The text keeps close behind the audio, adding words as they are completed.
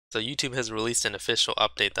So YouTube has released an official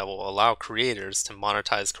update that will allow creators to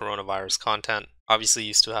monetize coronavirus content. Obviously,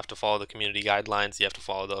 you still have to follow the community guidelines. You have to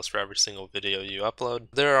follow those for every single video you upload.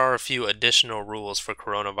 There are a few additional rules for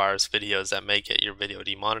coronavirus videos that may get your video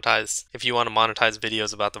demonetized. If you want to monetize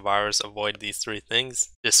videos about the virus, avoid these three things.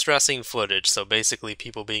 Distressing footage, so basically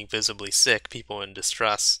people being visibly sick, people in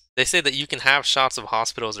distress. They say that you can have shots of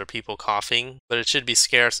hospitals or people coughing, but it should be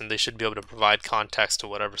scarce and they should be able to provide context to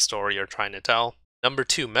whatever story you're trying to tell. Number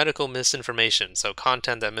 2, medical misinformation, so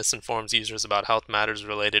content that misinforms users about health matters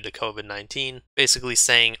related to COVID-19, basically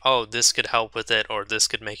saying, oh, this could help with it or this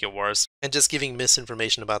could make it worse, and just giving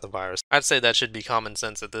misinformation about the virus. I'd say that should be common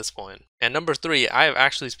sense at this point. And number 3, I have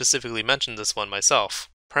actually specifically mentioned this one myself.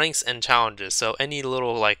 Pranks and challenges, so any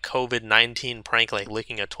little like COVID-19 prank like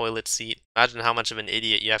licking a toilet seat, imagine how much of an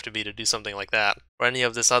idiot you have to be to do something like that. Or any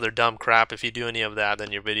of this other dumb crap, if you do any of that,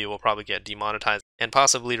 then your video will probably get demonetized and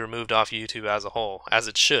possibly removed off YouTube as a whole, as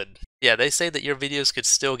it should. Yeah, they say that your videos could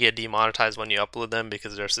still get demonetized when you upload them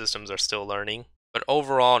because their systems are still learning. But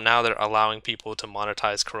overall, now they're allowing people to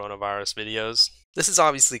monetize coronavirus videos. This is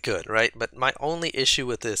obviously good, right? But my only issue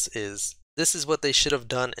with this is what they should have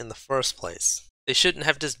done in the first place. They shouldn't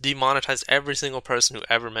have just demonetized every single person who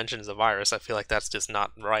ever mentions the virus. I feel like that's just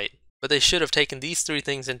not right. But they should have taken these three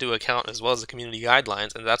things into account as well as the community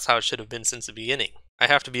guidelines, and that's how it should have been since the beginning. I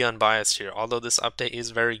have to be unbiased here, although this update is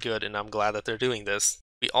very good and I'm glad that they're doing this.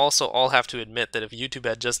 We also all have to admit that if YouTube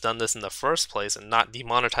had just done this in the first place and not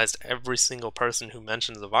demonetized every single person who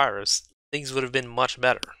mentions the virus, things would have been much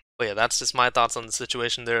better. But yeah, that's just my thoughts on the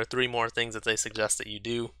situation. There are 3 more things that they suggest that you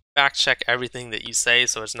do. Fact check everything that you say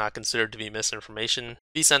so it's not considered to be misinformation.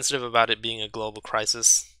 Be sensitive about it being a global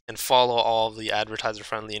crisis. And follow all of the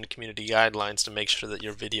advertiser-friendly and community guidelines to make sure that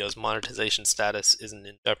your video's monetization status isn't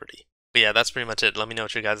in jeopardy. But yeah, that's pretty much it. Let me know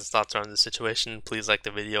what your guys' thoughts are on this situation. Please like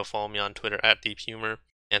the video, follow me on Twitter @DeepHumor,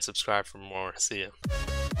 and subscribe for more. See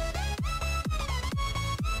ya.